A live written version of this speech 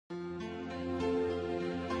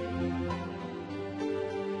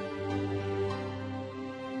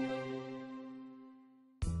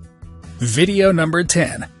Video number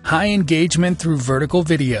 10. High engagement through vertical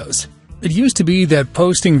videos. It used to be that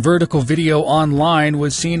posting vertical video online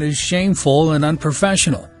was seen as shameful and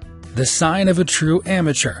unprofessional, the sign of a true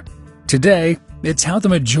amateur. Today, it's how the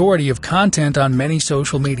majority of content on many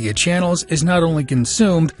social media channels is not only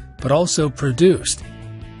consumed, but also produced.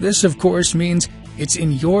 This, of course, means it's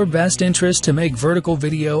in your best interest to make vertical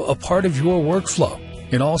video a part of your workflow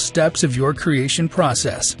in all steps of your creation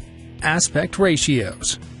process. Aspect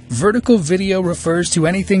ratios. Vertical video refers to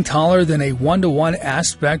anything taller than a 1:1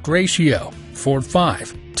 aspect ratio,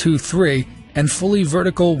 4:5, 2:3, and fully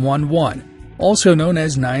vertical 1:1, also known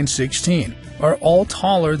as 9:16, are all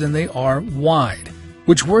taller than they are wide,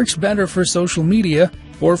 which works better for social media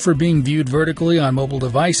or for being viewed vertically on mobile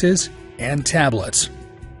devices and tablets.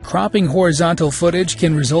 Cropping horizontal footage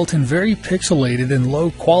can result in very pixelated and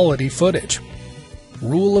low-quality footage.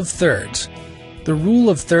 Rule of thirds. The rule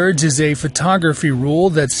of thirds is a photography rule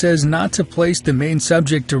that says not to place the main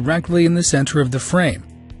subject directly in the center of the frame.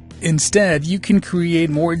 Instead, you can create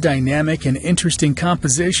more dynamic and interesting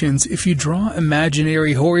compositions if you draw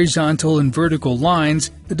imaginary horizontal and vertical lines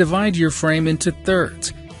that divide your frame into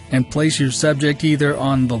thirds, and place your subject either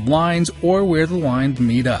on the lines or where the lines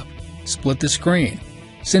meet up. Split the screen.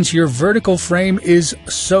 Since your vertical frame is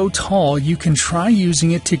so tall, you can try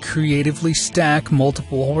using it to creatively stack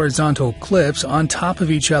multiple horizontal clips on top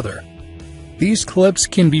of each other. These clips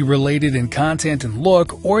can be related in content and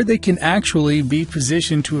look, or they can actually be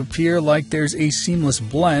positioned to appear like there's a seamless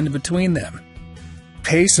blend between them.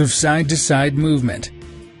 Pace of side-to-side movement.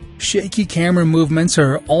 Shaky camera movements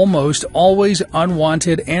are almost always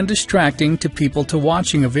unwanted and distracting to people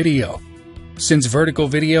watching a video. Since vertical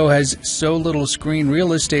video has so little screen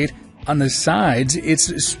real estate on the sides,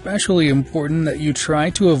 it's especially important that you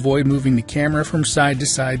try to avoid moving the camera from side to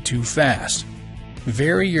side too fast.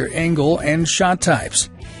 Vary your angle and shot types.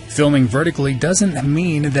 Filming vertically doesn't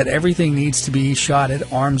mean that everything needs to be shot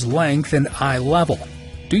at arm's length and eye level.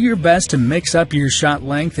 Do your best to mix up your shot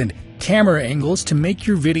length and camera angles to make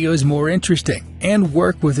your videos more interesting, and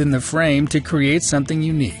work within the frame to create something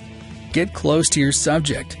unique. Get close to your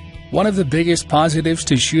subject. One of the biggest positives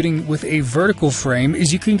to shooting with a vertical frame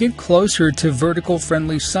is you can get closer to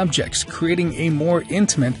vertical-friendly subjects, creating a more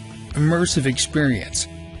intimate, immersive experience.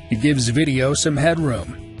 It gives video some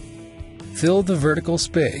headroom. Fill the vertical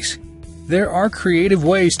space. There are creative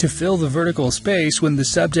ways to fill the vertical space when the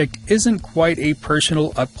subject isn't quite a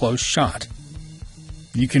personal up-close shot.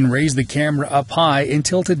 You can raise the camera up high and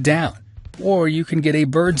tilt it down, or you can get a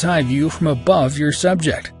bird's-eye view from above your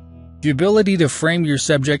subject. The ability to frame your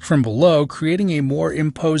subject from below, creating a more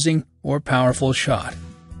imposing or powerful shot.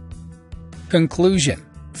 Conclusion.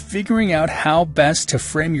 Figuring out how best to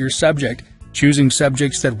frame your subject, choosing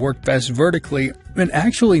subjects that work best vertically, and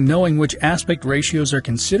actually knowing which aspect ratios are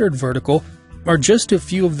considered vertical are just a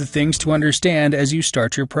few of the things to understand as you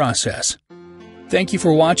start your process. Thank you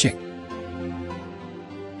for watching.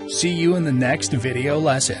 See you in the next video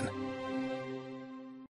lesson.